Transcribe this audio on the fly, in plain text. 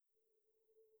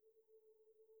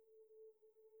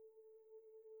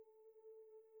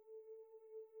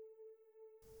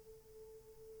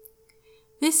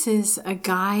This is a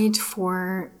guide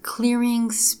for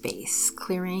clearing space,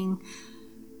 clearing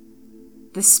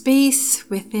the space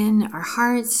within our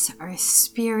hearts, our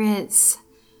spirits,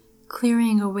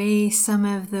 clearing away some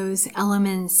of those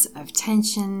elements of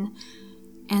tension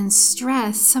and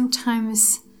stress,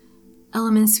 sometimes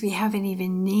elements we haven't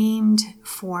even named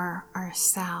for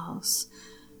ourselves,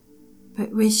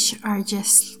 but which are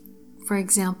just, for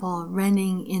example,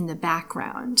 running in the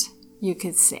background, you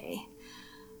could say,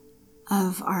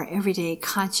 of our everyday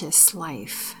conscious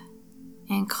life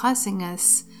and causing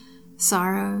us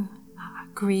sorrow,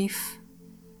 grief,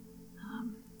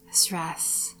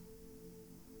 stress,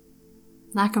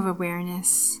 lack of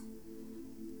awareness,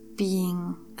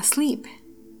 being asleep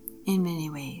in many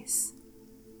ways,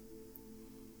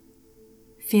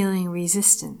 feeling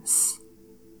resistance,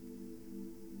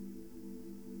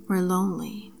 or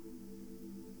lonely,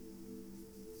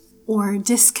 or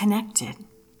disconnected.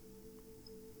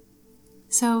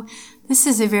 So this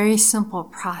is a very simple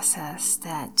process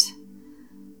that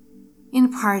in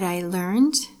part I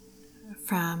learned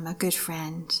from a good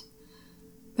friend,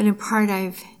 but in part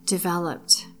I've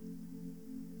developed.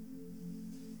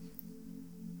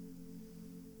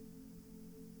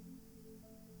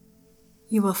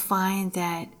 You will find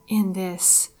that in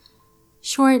this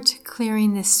short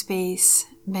clearing the space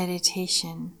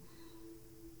meditation,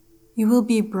 you will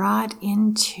be brought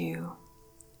into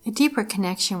a deeper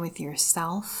connection with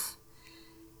yourself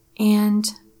and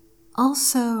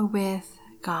also with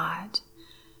God,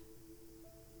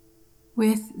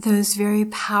 with those very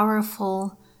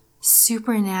powerful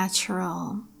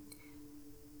supernatural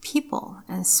people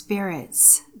and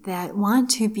spirits that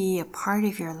want to be a part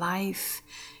of your life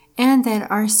and that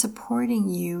are supporting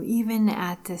you even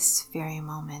at this very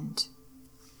moment.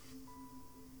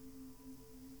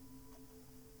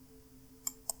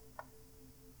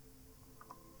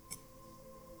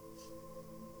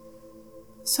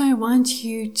 So I want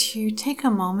you to take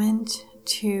a moment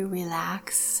to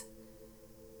relax,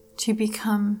 to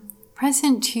become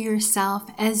present to yourself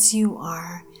as you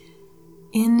are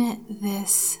in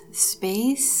this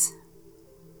space,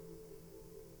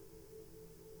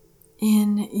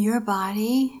 in your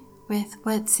body, with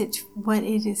what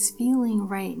it is feeling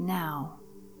right now.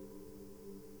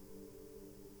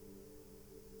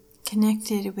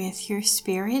 Connected with your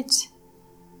spirit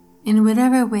in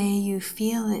whatever way you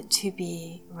feel it to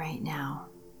be right now.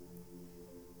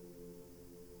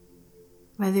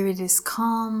 Whether it is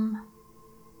calm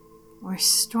or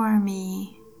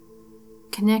stormy,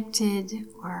 connected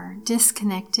or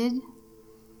disconnected,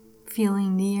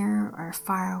 feeling near or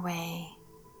far away,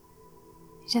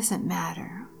 it doesn't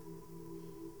matter.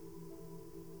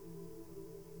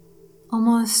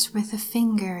 Almost with a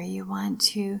finger, you want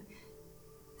to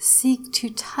seek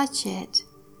to touch it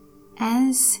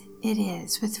as it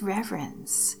is, with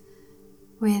reverence,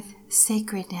 with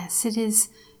sacredness. It is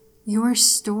your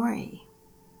story,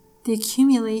 the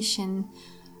accumulation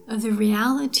of the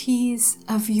realities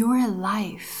of your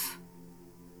life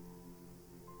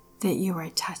that you are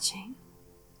touching.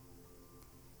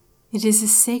 It is a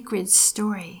sacred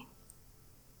story.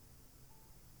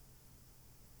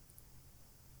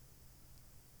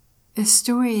 A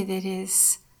story that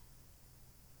is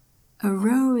a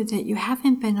road that you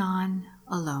haven't been on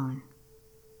alone.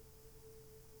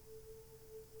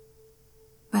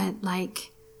 But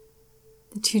like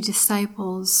the two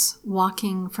disciples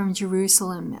walking from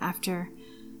Jerusalem after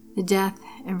the death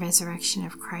and resurrection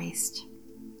of Christ,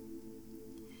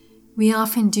 we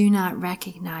often do not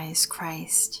recognize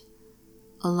Christ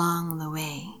along the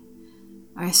way.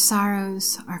 Our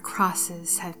sorrows, our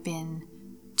crosses have been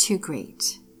too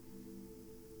great.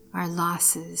 Our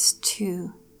losses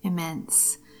too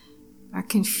immense. Our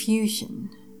confusion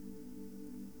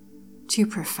too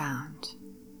profound.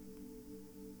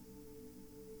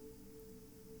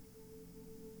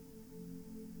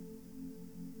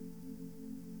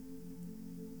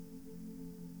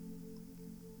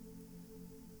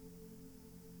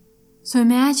 So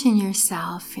imagine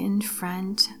yourself in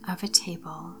front of a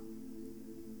table,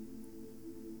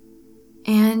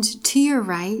 and to your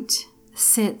right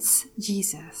sits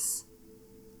Jesus.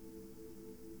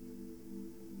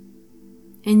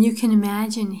 And you can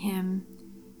imagine him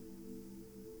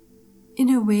in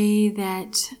a way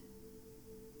that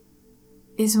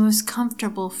is most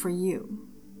comfortable for you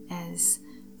as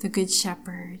the Good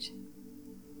Shepherd,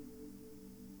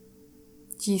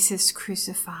 Jesus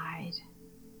crucified,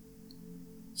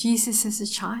 Jesus as a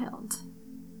child,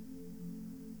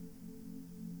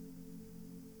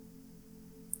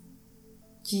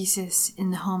 Jesus in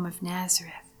the home of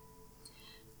Nazareth.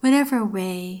 Whatever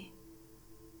way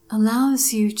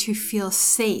allows you to feel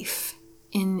safe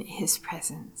in His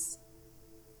presence.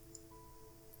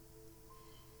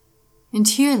 And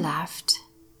to your left,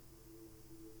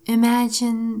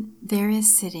 imagine there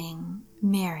is sitting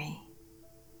Mary.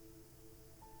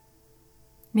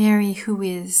 Mary, who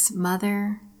is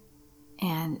mother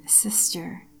and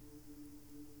sister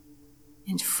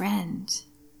and friend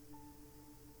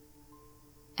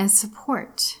and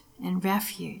support and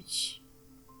refuge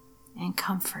and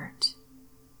comfort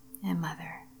and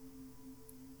mother.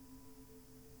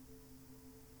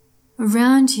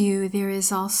 Around you, there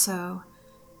is also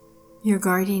your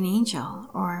guardian angel,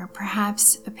 or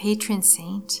perhaps a patron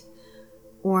saint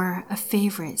or a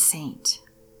favorite saint.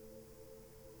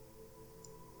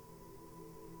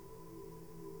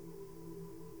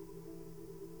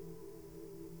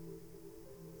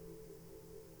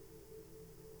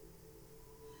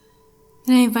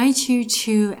 And I invite you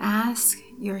to ask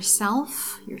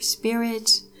yourself, your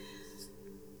spirit,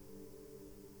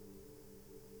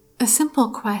 a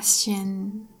simple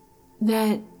question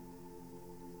that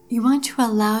you want to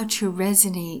allow to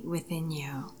resonate within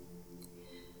you.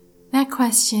 That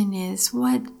question is,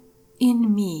 what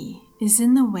in me is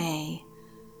in the way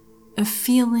of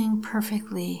feeling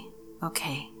perfectly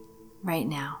okay right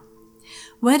now?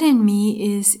 What in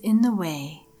me is in the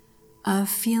way of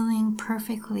feeling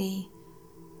perfectly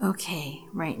okay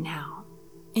right now?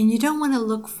 And you don't want to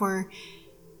look for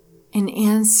an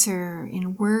answer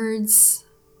in words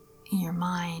in your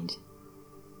mind.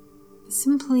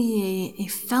 Simply a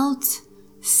felt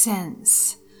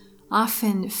sense,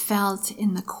 often felt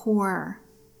in the core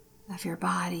of your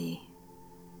body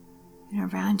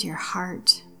and around your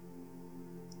heart.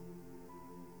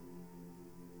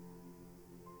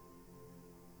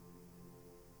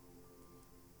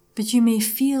 But you may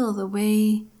feel the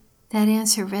way that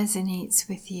answer resonates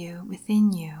with you,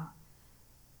 within you,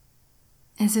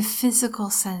 as a physical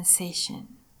sensation.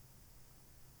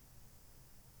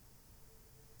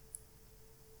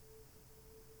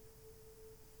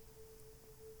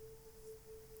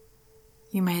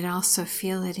 You might also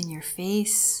feel it in your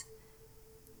face,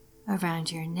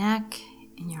 around your neck,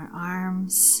 in your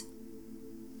arms.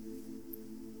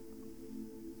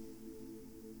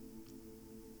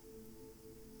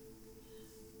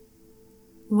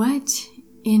 What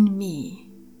in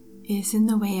me is in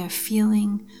the way of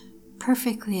feeling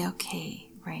perfectly okay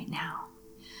right now?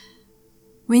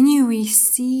 When you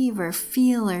receive or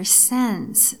feel or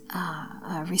sense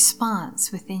a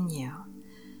response within you,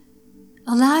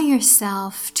 allow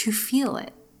yourself to feel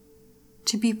it,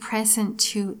 to be present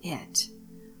to it.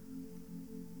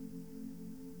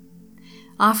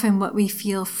 Often what we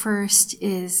feel first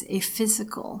is a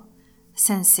physical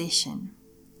sensation,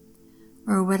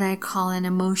 or what I call an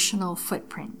emotional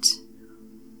footprint.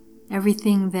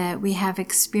 Everything that we have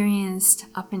experienced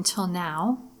up until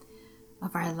now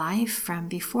of our life, from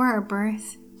before our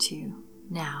birth to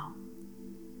now,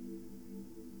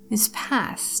 is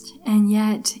past, and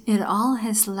yet it all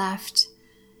has left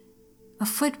a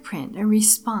footprint, a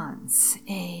response,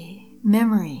 a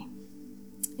memory,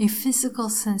 a physical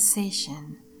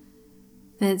sensation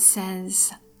that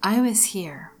says, I was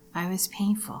here, I was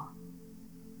painful,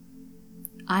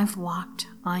 I've walked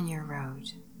on your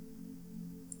road.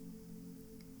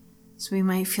 So we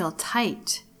might feel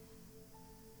tight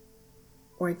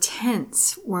or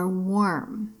tense or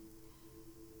warm.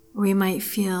 We might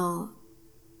feel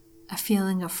a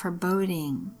feeling of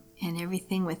foreboding and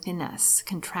everything within us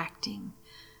contracting.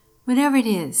 Whatever it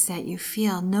is that you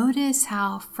feel, notice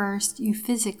how first you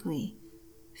physically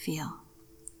feel.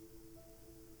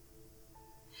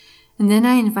 And then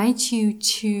I invite you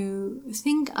to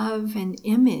think of an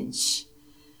image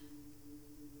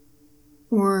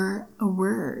or a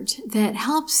word that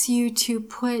helps you to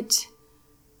put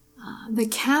the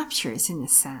captures, in a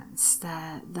sense,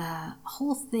 the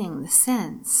whole thing, the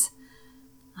sense,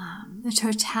 the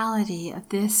totality of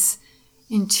this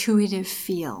intuitive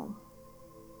feel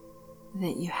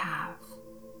that you have.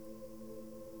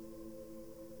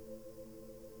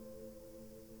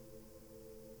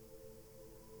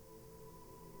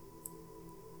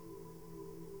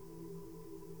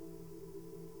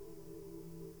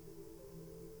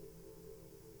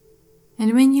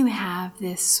 And when you have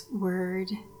this word,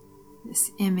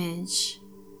 this image,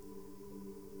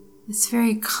 this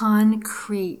very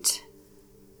concrete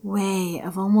way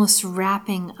of almost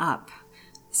wrapping up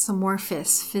this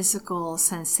amorphous physical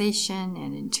sensation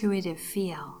and intuitive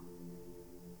feel,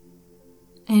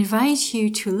 I invite you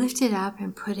to lift it up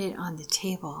and put it on the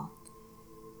table,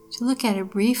 to look at it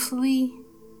briefly,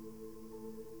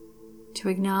 to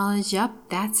acknowledge, yep,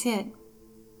 that's it.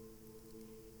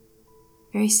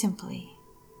 Very simply.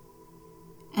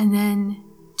 And then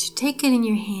to take it in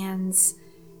your hands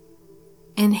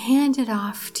and hand it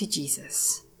off to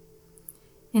Jesus.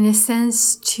 In a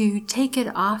sense, to take it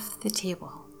off the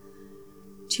table,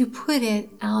 to put it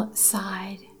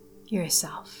outside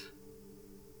yourself.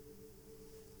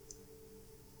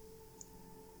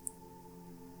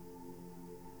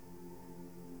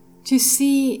 To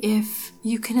see if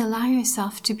you can allow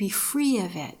yourself to be free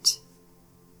of it,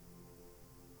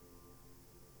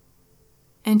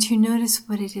 and to notice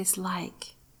what it is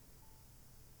like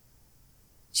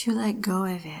to let go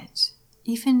of it,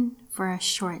 even for a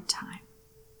short time.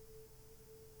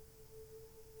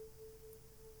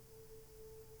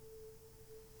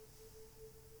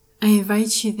 I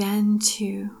invite you then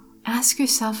to ask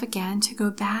yourself again to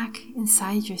go back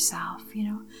inside yourself.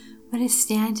 What is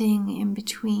standing in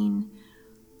between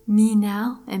me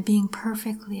now and being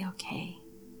perfectly okay?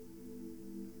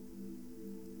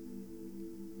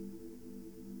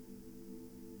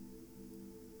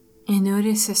 And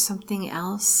notice if something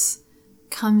else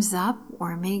comes up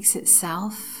or makes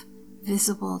itself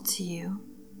visible to you.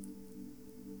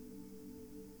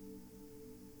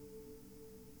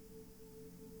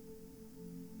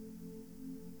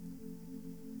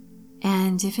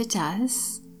 And if it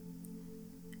does,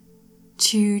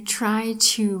 to try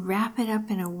to wrap it up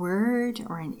in a word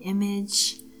or an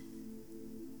image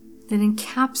that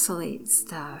encapsulates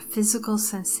the physical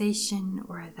sensation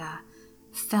or the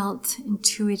felt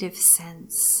intuitive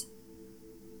sense.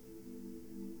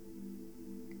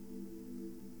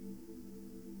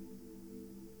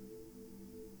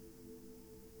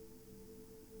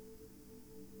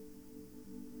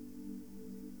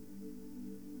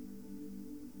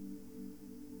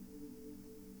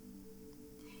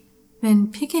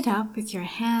 Then pick it up with your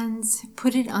hands,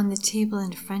 put it on the table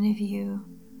in front of you.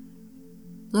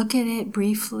 Look at it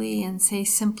briefly and say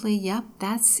simply, "Yep,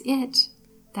 that's it.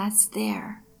 That's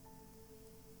there."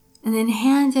 And then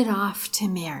hand it off to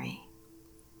Mary.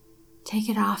 Take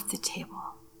it off the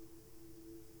table.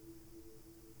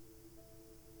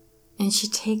 And she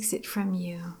takes it from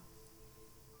you.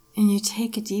 And you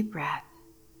take a deep breath.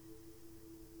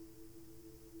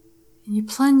 And you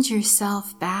plunge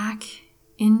yourself back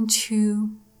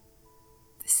into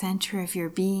the center of your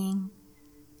being,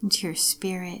 into your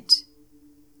spirit,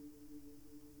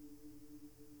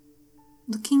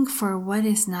 looking for what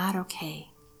is not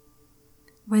okay,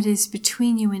 what is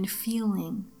between you and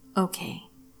feeling okay.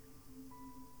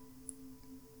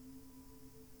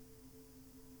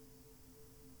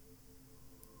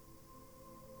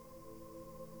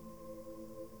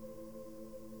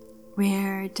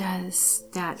 Where does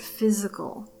that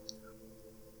physical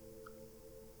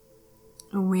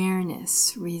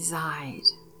awareness reside?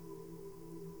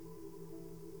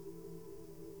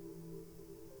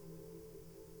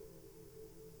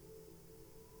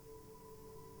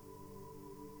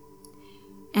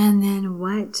 And then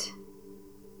what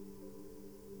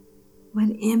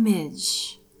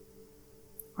image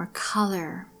or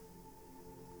color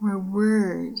or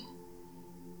word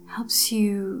helps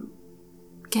you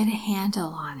get a handle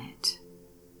on it,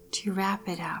 to wrap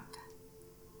it up?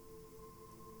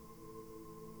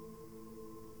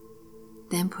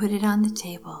 Then put it on the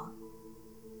table.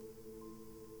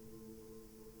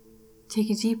 Take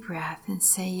a deep breath and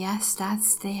say, "Yes,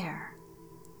 that's there."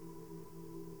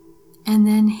 And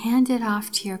then hand it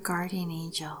off to your guardian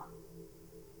angel.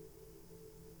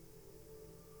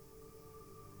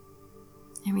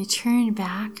 And return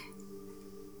back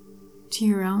to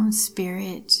your own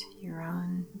spirit, your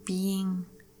own being,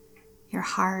 your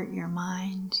heart, your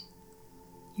mind,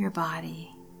 your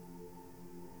body.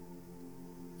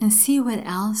 And see what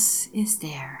else is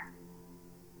there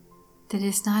that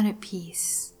is not at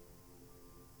peace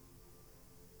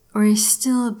or is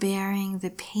still bearing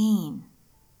the pain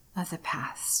of the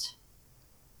past.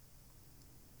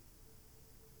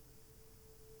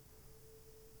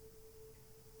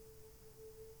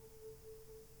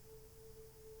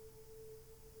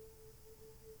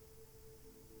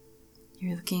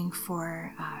 You're looking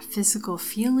for a physical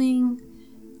feeling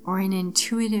or an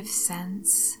intuitive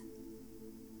sense.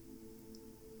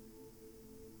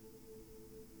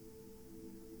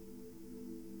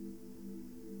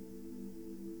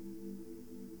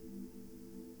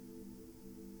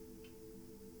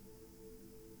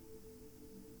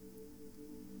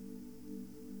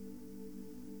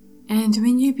 And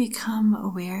when you become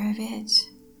aware of it,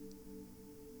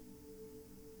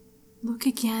 look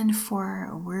again for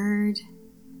a word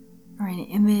or an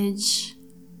image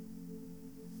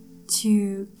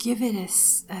to give it a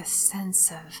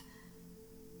sense of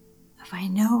I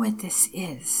know what this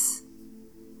is.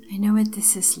 I know what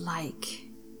this is like.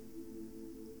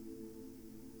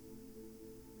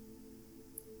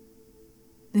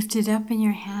 Lift it up in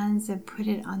your hands and put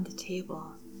it on the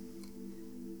table.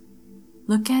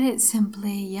 Look at it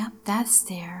simply, yep, that's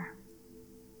there.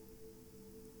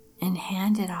 And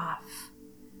hand it off.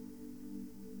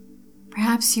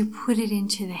 Perhaps you put it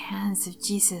into the hands of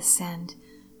Jesus and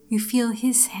you feel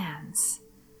His hands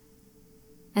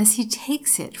as He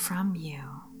takes it from you.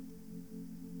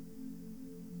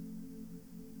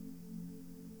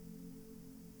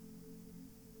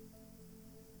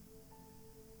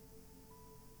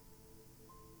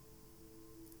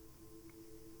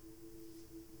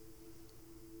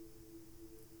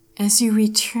 As you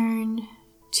return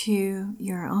to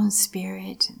your own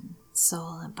spirit and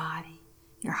soul and body,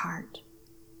 your heart,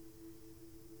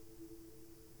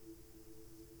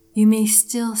 you may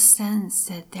still sense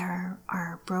that there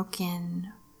are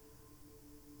broken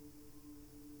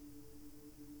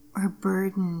or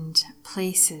burdened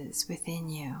places within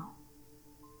you.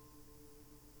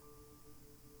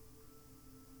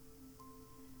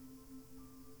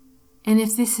 And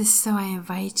if this is so, I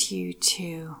invite you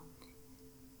to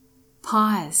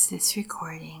pause this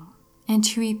recording and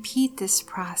to repeat this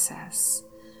process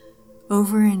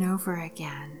over and over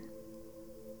again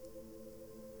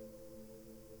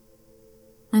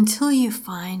until you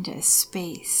find a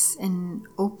space, an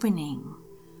opening,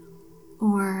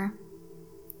 or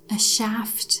a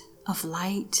shaft of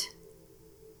light,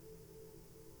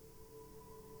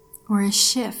 or a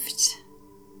shift.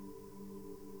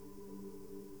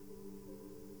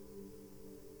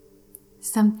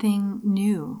 Something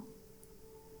new.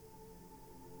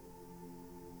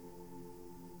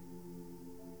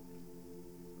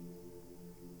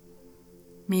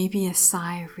 Maybe a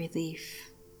sigh of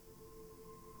relief.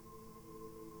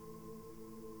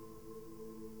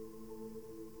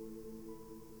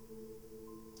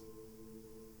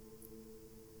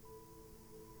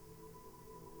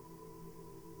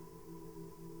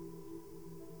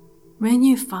 When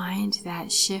you find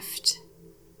that shift,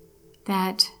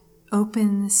 that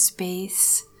open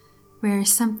space where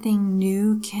something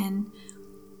new can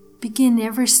begin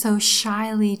ever so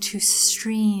shyly to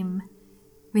stream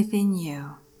within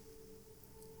you,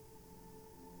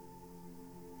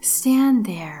 stand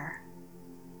there,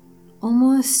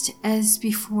 almost as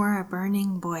before a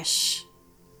burning bush.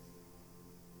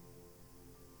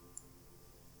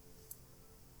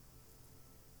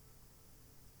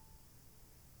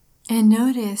 And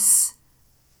notice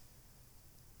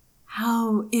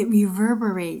how it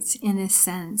reverberates, in a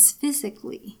sense,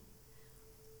 physically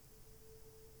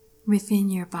within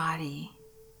your body.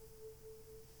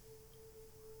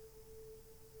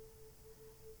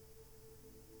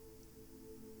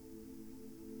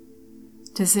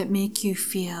 Does it make you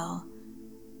feel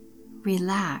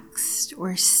relaxed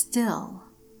or still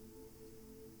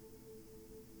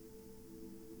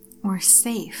or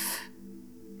safe?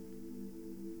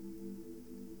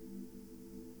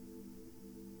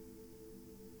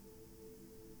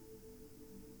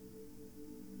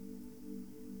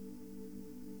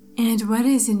 And what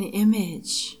is an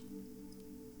image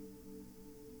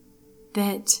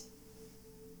that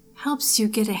helps you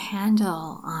get a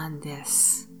handle on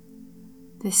this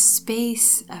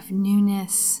space of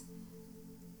newness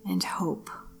and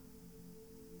hope?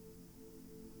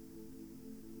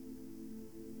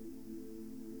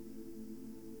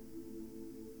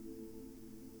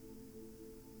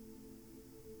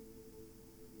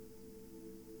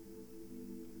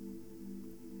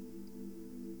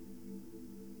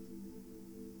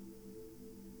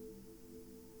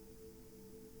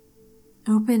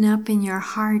 Open up in your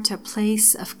heart a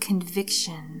place of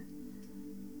conviction,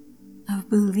 of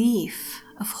belief,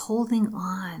 of holding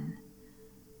on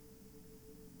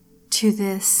to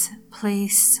this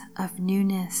place of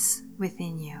newness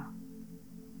within you,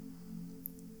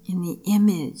 in the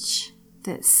image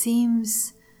that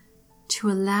seems to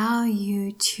allow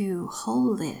you to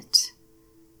hold it,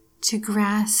 to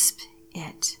grasp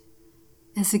it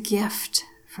as a gift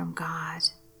from God,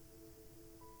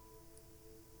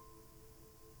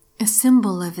 a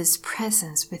symbol of His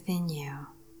presence within you.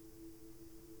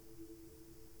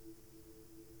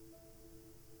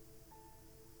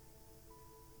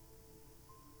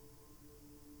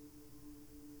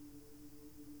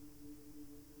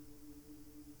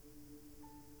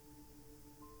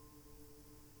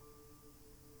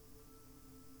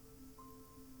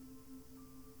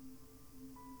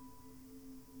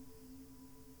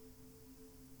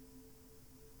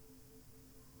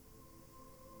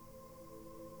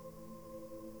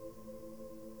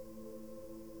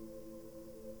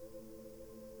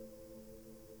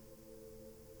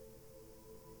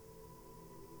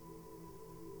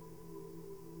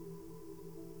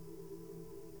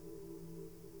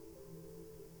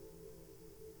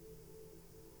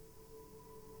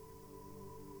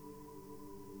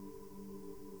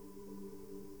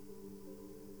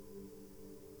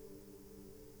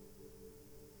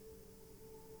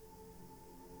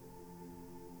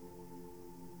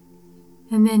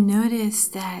 And then notice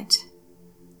that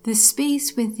the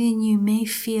space within you may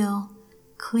feel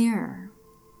clearer,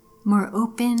 more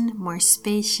open, more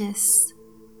spacious,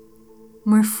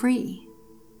 more free.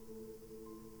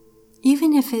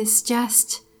 Even if it's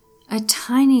just a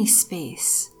tiny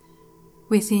space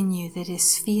within you that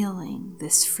is feeling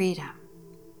this freedom.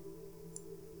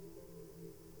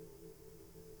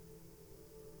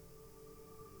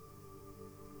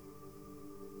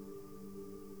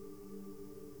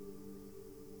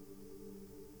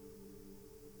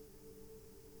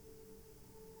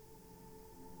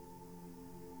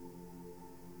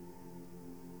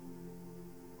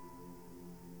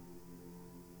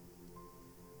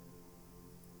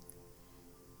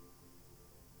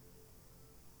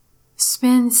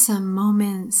 Spend some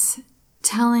moments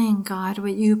telling God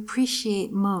what you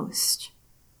appreciate most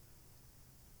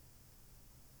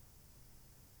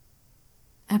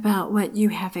about what you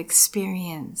have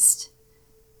experienced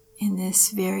in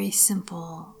this very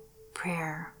simple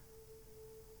prayer.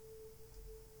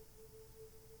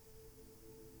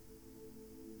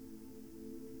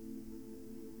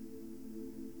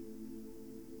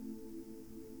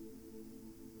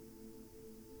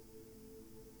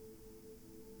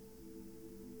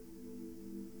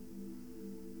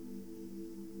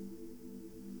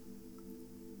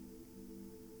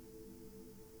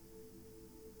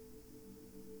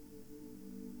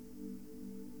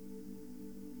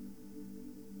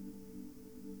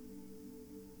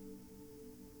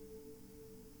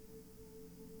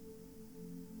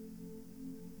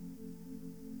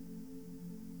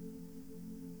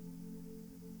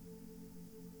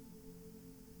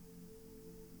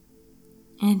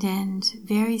 And end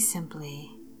very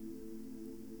simply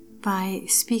by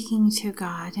speaking to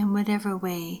God in whatever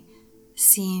way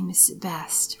seems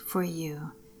best for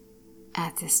you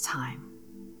at this time.